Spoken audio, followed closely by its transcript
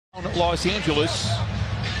Los Angeles.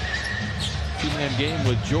 Two-man game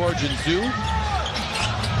with George and Zoo.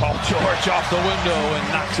 Paul George off the window and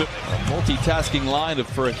knocks it. A multitasking line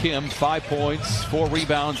for him. 5 points, 4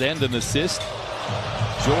 rebounds, and an assist.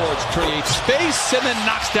 George creates space and then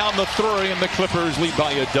knocks down the three, and the Clippers lead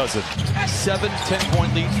by a dozen. 7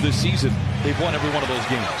 10-point leads this season. They've won every one of those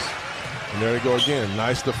games. And there they go again.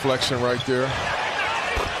 Nice deflection right there.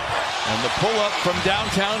 And the pull-up from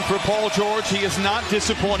downtown for Paul George. He is not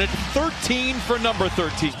disappointed. 13 for number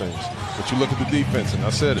 13. But you look at the defense, and I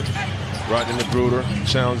said it. Right in the Bruder,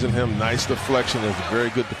 challenging him. Nice deflection. There's a very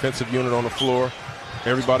good defensive unit on the floor.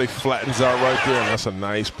 Everybody flattens out right there, and that's a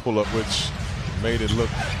nice pull-up, which made it look,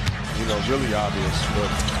 really obvious.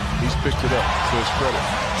 But he's picked it up to his credit.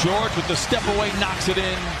 George with the step away knocks it in.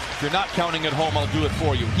 If you're not counting at home, I'll do it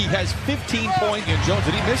for you. He has 15 points. And Jones,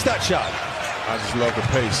 did he miss that shot? I just love the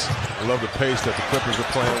pace. I love the pace that the Clippers are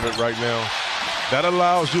playing with right now. That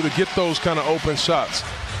allows you to get those kind of open shots.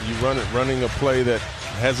 You running a play that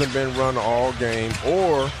hasn't been run all game,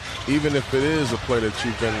 or even if it is a play that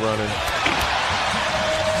you've been running.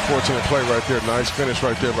 Fortunate play right there. Nice finish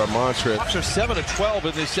right there by Montrez. Hawks are 7 of 12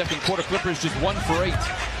 in this second quarter. Clippers just 1 for 8.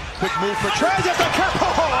 Quick move for Trez at the cup.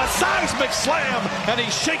 Oh, a seismic slam, and he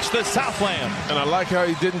shakes the Southland. And I like how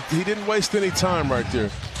he didn't waste any time right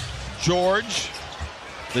there. George,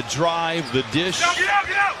 the drive, the dish. Get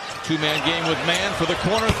out. Two-man game with Man for the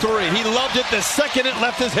corner three. He loved it the second it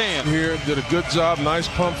left his hand. Here, did a good job. Nice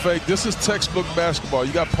pump fake. This is textbook basketball.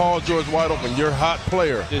 You got Paul George wide open. You're a hot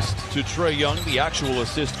player. Assist to Trae Young. The actual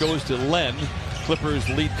assist goes to Len. Clippers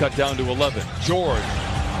lead cut down to 11. George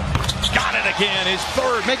got it again. His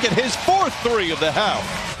third, make it his fourth three of the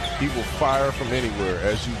half. He will fire from anywhere,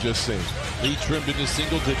 as you just seen. Lead trimmed into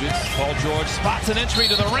single digits. Paul George spots an entry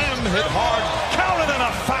to the rim, hit hard, counted and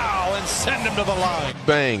a foul, and send him to the line.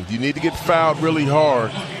 Bang. You need to get fouled really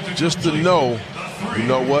hard just to know, you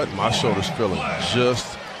know what? My shoulder's feeling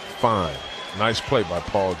just fine. Nice play by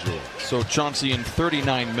Paul George. So Chauncey in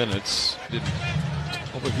 39 minutes.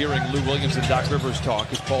 Overhearing Lou Williams and Doc Rivers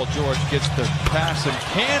talk as Paul George gets the pass and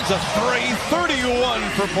cans a three. 31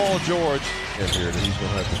 for Paul George. And here he's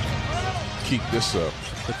going to have to keep this up.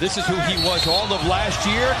 But this is who he was all of last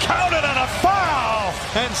year. Counted on a foul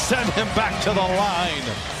and send him back to the line.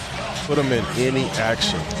 Put him in any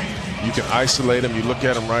action. You can isolate him. You look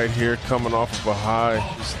at him right here coming off of a high.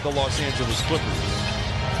 This is the Los Angeles Clippers.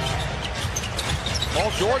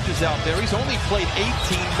 Paul George is out there. He's only played 18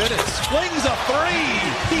 minutes. Flings a three.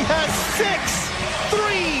 He has 6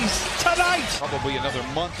 threes tonight. Probably another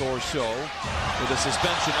month or so with a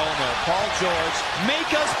suspension. Oh no, Paul George, make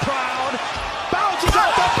us proud. Bounces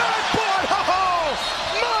off the backboard. Oh,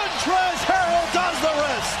 Montrez Harrell does the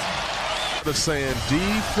rest. They're saying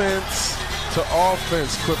defense to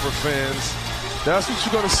offense, Clipper fans. That's what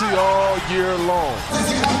you're going to see all year long.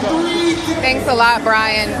 Thanks a lot,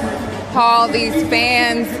 Brian. Paul, these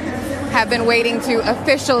fans have been waiting to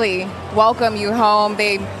officially welcome you home.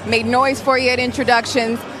 They made noise for you at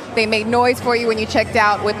introductions. They made noise for you when you checked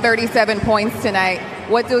out with 37 points tonight.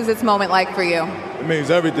 What was this moment like for you? It means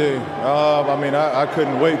everything. I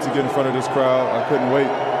couldn't wait to get in front of this crowd. I couldn't wait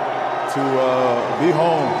to be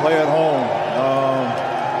home, play at home.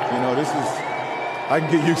 I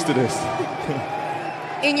can get used to this.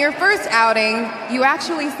 In your first outing, you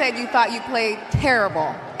actually said you thought you played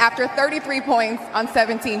terrible after 33 points on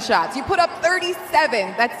 17 shots. You put up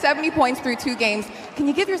 37. That's 70 points through 2 games. Can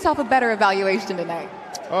you give yourself a better evaluation tonight?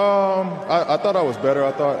 I thought I was better.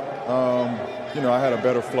 I thought, I had a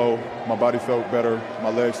better flow. My body felt better.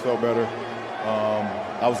 My legs felt better.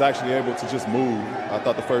 I was actually able to just move. I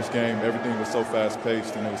thought the first game, everything was so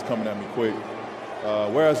fast-paced and it was coming at me quick.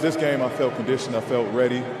 Whereas this game, I felt conditioned. I felt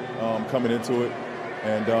ready coming into it.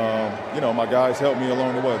 And, my guys helped me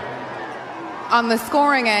along the way. On the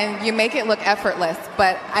scoring end, you make it look effortless,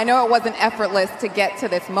 but I know it wasn't effortless to get to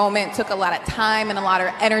this moment. It took a lot of time and a lot of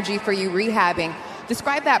energy for you rehabbing.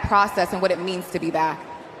 Describe that process and what it means to be back.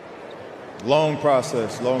 Long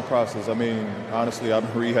process. Honestly,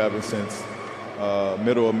 I've been rehabbing since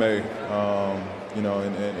middle of May,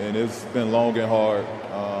 and it's been long and hard,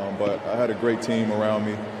 but I had a great team around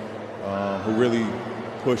me who really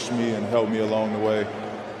pushed me and helped me along the way.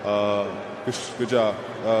 Good job.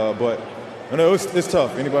 But it's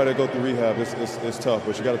tough. Anybody that go through rehab, it's tough.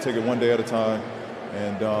 But you got to take it one day at a time,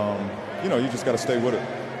 and you just got to stay with it.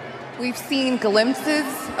 We've seen glimpses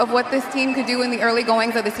of what this team could do in the early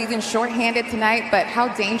goings of the season, shorthanded tonight. But how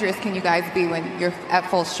dangerous can you guys be when you're at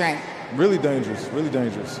full strength? Really dangerous. Really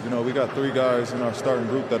dangerous. We got 3 guys in our starting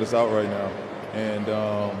group that is out right now, and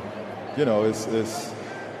it's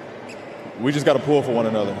we just got to pull for one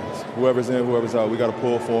another. Whoever's in, whoever's out, we got to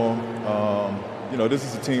pull for them. You know, this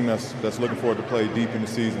is a team that's looking forward to play deep in the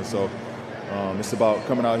season. So it's about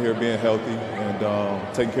coming out here, being healthy, and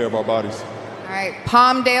taking care of our bodies. All right,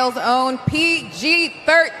 Palmdale's own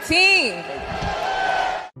PG-13.